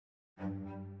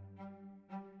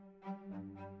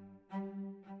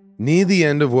Near the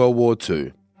end of World War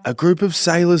II, a group of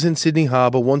sailors in Sydney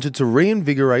Harbour wanted to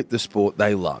reinvigorate the sport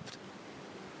they loved.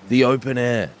 The open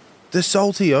air, the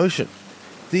salty ocean,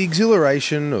 the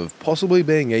exhilaration of possibly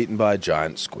being eaten by a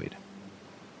giant squid.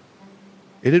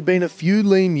 It had been a few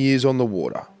lean years on the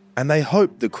water, and they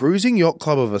hoped the Cruising Yacht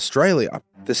Club of Australia,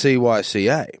 the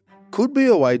CYCA, could be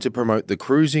a way to promote the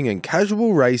cruising and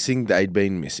casual racing they'd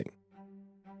been missing.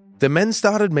 The men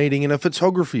started meeting in a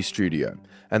photography studio,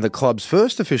 and the club's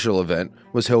first official event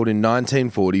was held in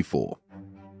 1944.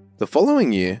 The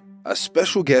following year, a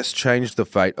special guest changed the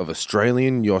fate of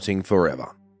Australian yachting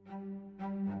forever.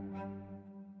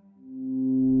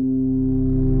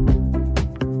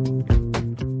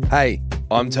 Hey,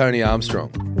 I'm Tony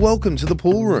Armstrong. Welcome to the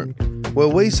Pool Room, where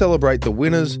we celebrate the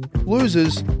winners,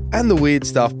 losers, and the weird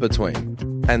stuff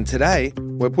between. And today,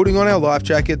 we're putting on our life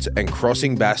jackets and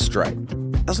crossing Bass Strait,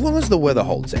 as long as the weather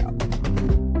holds out.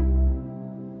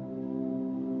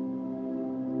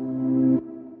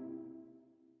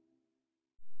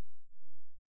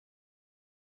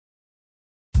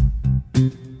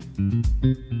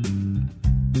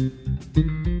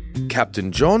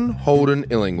 Captain John Holden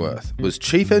Illingworth was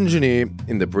Chief Engineer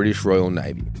in the British Royal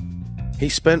Navy. He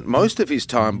spent most of his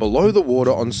time below the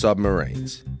water on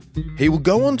submarines. He would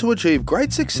go on to achieve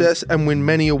great success and win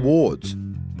many awards,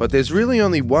 but there's really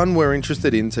only one we're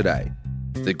interested in today: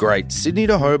 the Great Sydney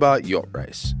to Hobart Yacht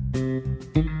Race.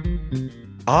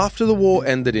 After the war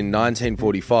ended in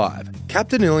 1945,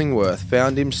 Captain Illingworth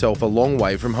found himself a long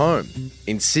way from home,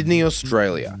 in Sydney,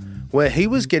 Australia, where he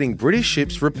was getting British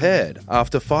ships repaired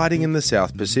after fighting in the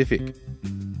South Pacific.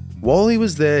 While he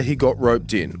was there, he got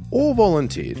roped in, or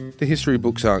volunteered, the history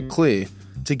books aren't clear,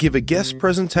 to give a guest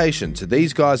presentation to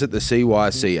these guys at the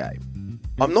CYCA.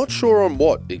 I'm not sure on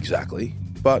what exactly,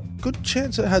 but good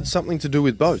chance it had something to do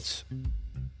with boats.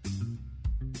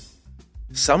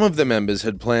 Some of the members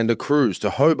had planned a cruise to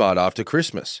Hobart after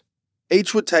Christmas.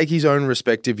 Each would take his own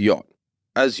respective yacht,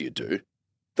 as you do.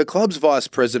 The club's vice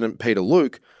president, Peter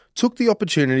Luke, took the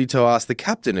opportunity to ask the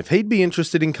captain if he'd be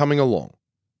interested in coming along.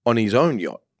 On his own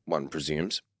yacht, one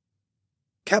presumes.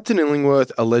 Captain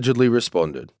Illingworth allegedly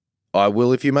responded, "I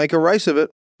will if you make a race of it."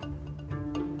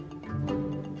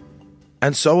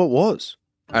 And so it was.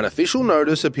 An official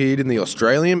notice appeared in the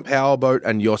Australian Powerboat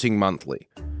and Yachting Monthly,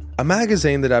 a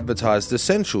magazine that advertised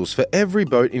essentials for every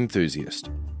boat enthusiast,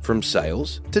 from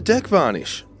sails to deck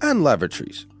varnish and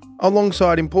lavatories,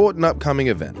 alongside important upcoming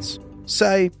events,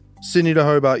 say Sydney to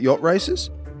Hobart yacht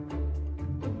races.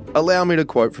 Allow me to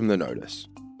quote from the notice.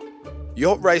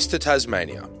 Yacht race to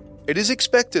Tasmania. It is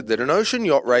expected that an ocean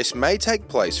yacht race may take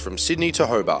place from Sydney to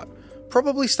Hobart,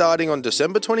 probably starting on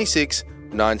December 26,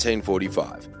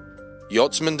 1945.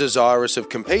 Yachtsmen desirous of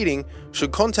competing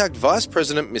should contact Vice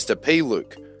President Mr. P.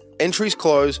 Luke. Entries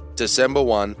close December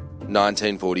 1,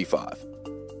 1945.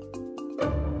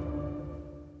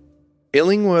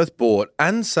 Illingworth bought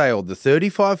and sailed the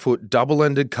 35-foot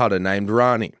double-ended cutter named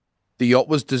Rani. The yacht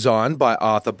was designed by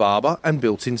Arthur Barber and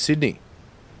built in Sydney.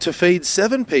 To feed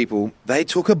 7 people, they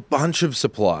took a bunch of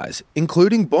supplies,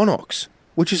 including Bonox,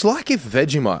 which is like if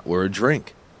Vegemite were a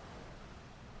drink.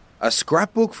 A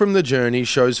scrapbook from the journey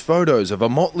shows photos of a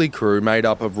motley crew made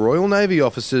up of Royal Navy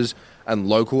officers and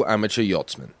local amateur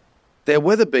yachtsmen. They're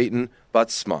weather-beaten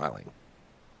but smiling.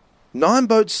 9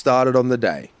 boats started on the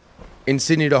day. In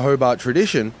Sydney to Hobart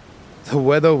tradition, the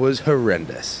weather was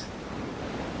horrendous.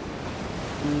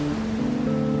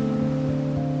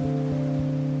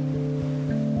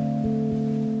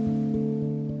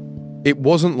 It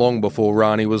wasn't long before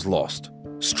Rani was lost,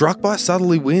 struck by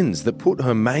southerly winds that put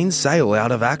her main sail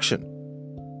out of action.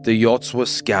 The yachts were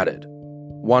scattered.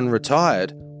 One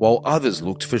retired while others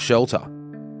looked for shelter.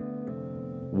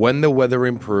 When the weather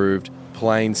improved,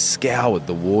 planes scoured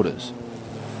the waters.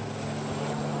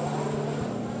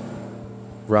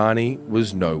 Rani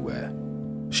was nowhere.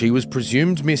 She was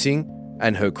presumed missing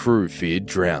and her crew feared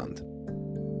drowned.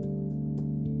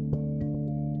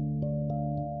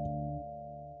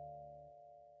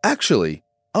 Actually,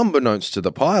 unbeknownst to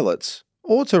the pilots,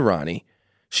 or to Rani,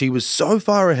 she was so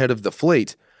far ahead of the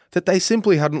fleet that they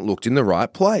simply hadn't looked in the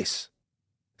right place.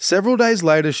 Several days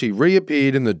later, she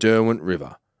reappeared in the Derwent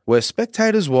River, where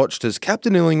spectators watched as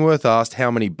Captain Illingworth asked how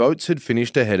many boats had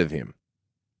finished ahead of him.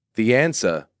 The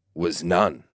answer was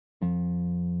none.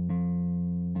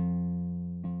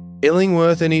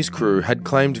 Illingworth and his crew had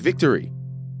claimed victory.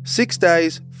 6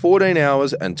 days, 14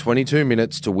 hours and 22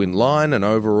 minutes to win line and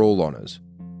overall honours.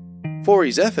 For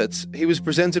his efforts, he was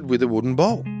presented with a wooden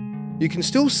bowl. You can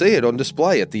still see it on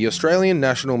display at the Australian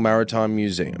National Maritime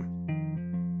Museum.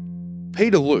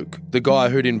 Peter Luke, the guy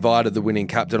who'd invited the winning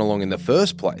captain along in the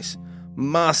first place,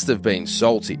 must have been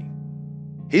salty.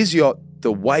 His yacht,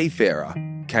 the Wayfarer,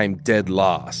 came dead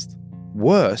last.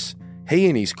 Worse, he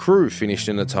and his crew finished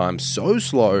in a time so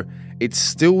slow, it's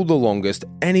still the longest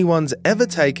anyone's ever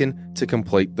taken to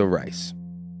complete the race.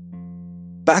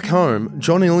 Back home,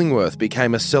 John Illingworth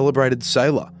became a celebrated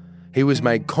sailor. He was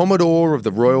made Commodore of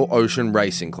the Royal Ocean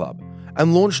Racing Club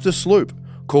and launched a sloop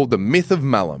called the Myth of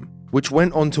Malum, which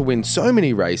went on to win so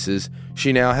many races,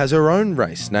 she now has her own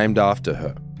race named after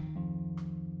her.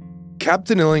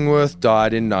 Captain Illingworth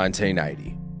died in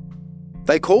 1980.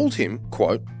 They called him,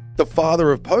 quote, the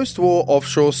father of post-war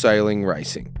offshore sailing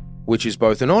racing, which is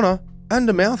both an honour and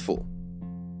a mouthful.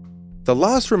 The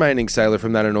last remaining sailor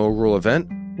from that inaugural event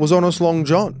was Honest Long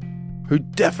John, who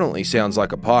definitely sounds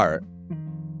like a pirate.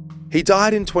 He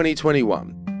died in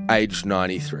 2021, aged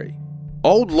 93.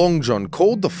 Old Long John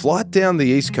called the flight down the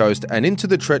east coast and into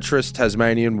the treacherous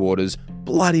Tasmanian waters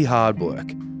bloody hard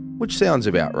work, which sounds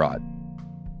about right.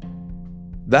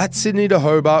 That Sydney to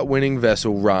Hobart winning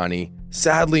vessel, Rani,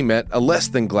 sadly met a less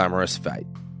than glamorous fate.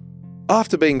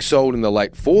 After being sold in the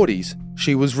late 40s,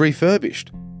 she was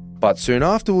refurbished, but soon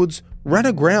afterwards ran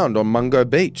aground on Mungo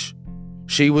Beach.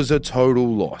 She was a total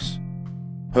loss.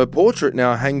 Her portrait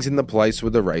now hangs in the place where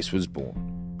the race was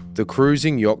born, the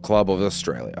Cruising Yacht Club of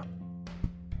Australia.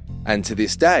 And to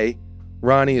this day,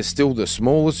 Rani is still the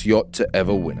smallest yacht to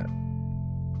ever win it.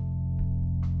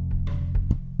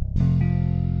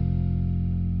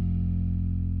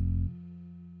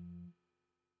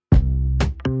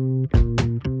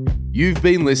 You've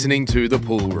been listening to The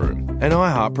Pool Room, an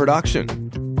iHeart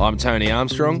production. I'm Tony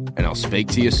Armstrong, and I'll speak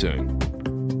to you soon.